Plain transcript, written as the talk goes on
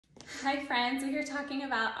Hi friends, we're here talking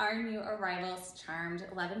about our new arrivals, Charmed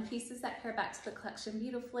 11 pieces that pair back to the collection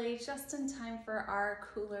beautifully just in time for our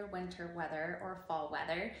cooler winter weather or fall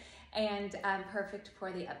weather, and perfect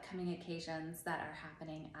for the upcoming occasions that are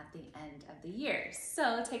happening at the end of the year.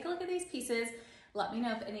 So take a look at these pieces. Let me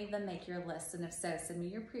know if any of them make your list, and if so, send me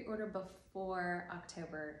your pre-order before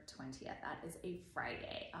October 20th. That is a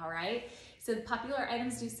Friday, all right? So the popular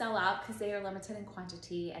items do sell out because they are limited in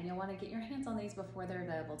quantity, and you'll want to get your hands on these before they're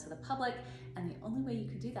available to the public, and the only way you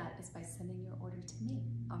can do that is by sending your order to me,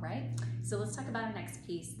 all right? So let's talk about our next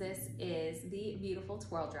piece. This is the beautiful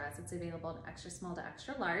twirl dress. It's available in extra small to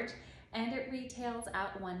extra large, and it retails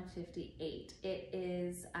at $158. It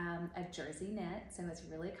is a jersey knit, so it's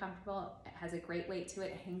really comfortable. It has a great weight to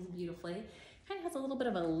it. It hangs beautifully. Kind of has a little bit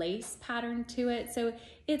of a lace pattern to it, so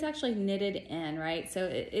it's actually knitted in, right? So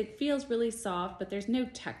it feels really soft, but there's no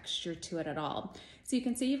texture to it at all. So you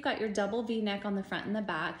can see you've got your double V-neck on the front and the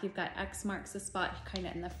back. You've got X marks the spot kind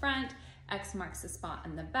of in the front, X marks the spot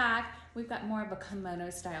in the back. We've got more of a kimono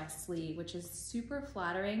style sleeve, which is super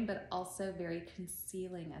flattering, but also very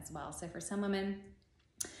concealing as well. So for some women,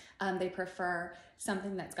 they prefer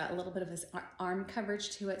something that's got a little bit of this arm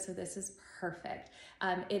coverage to it, so this is perfect.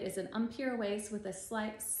 It is an unpure waist with a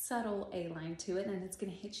slight subtle A-line to it, and it's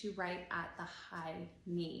gonna hit you right at the high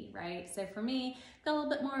knee, right? So for me, got a little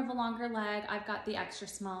bit more of a longer leg. I've got the extra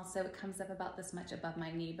small, so it comes up about this much above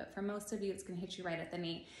my knee, but for most of you, it's gonna hit you right at the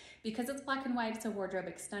knee. Because it's black and white, it's a wardrobe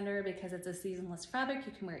extender. Because it's a seasonless fabric,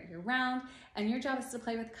 you can wear it year round, and your job is to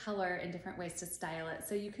play with color and different ways to style it.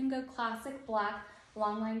 So you can go classic black,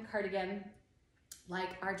 long line cardigan, like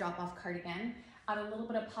our drop-off cardigan. Add a little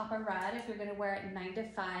bit of Papa Red. If you're gonna wear it 9 to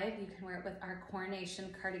 5, you can wear it with our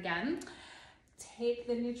coronation cardigan. Take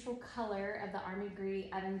the neutral color of the army green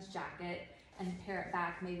Evans jacket and pair it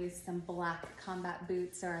back maybe with some black combat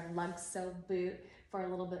boots or a lug sole boot for a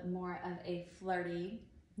little bit more of a flirty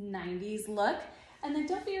 90s look. And then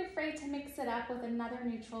don't be afraid to mix it up with another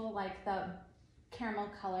neutral like the caramel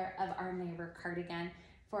color of our neighbor cardigan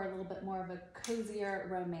for a little bit more of a cozier,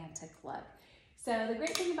 romantic look. So the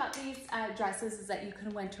great thing about these dresses is that you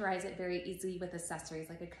can winterize it very easily with accessories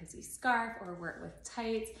like a cozy scarf or wear it with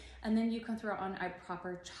tights, and then you can throw on a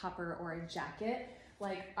proper chopper or a jacket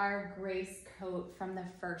like our Grace coat from the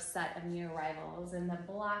first set of new arrivals, and the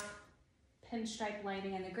black pinstripe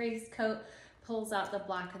lining in the Grace coat pulls out the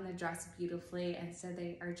black in the dress beautifully, and so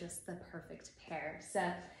they are just the perfect pair.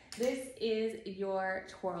 So this is your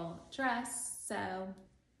twirl dress. So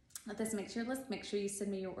if this makes your list, make sure you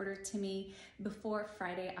send me your order to me before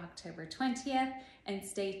Friday, October 20th, and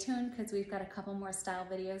stay tuned because we've got a couple more style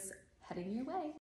videos heading your way.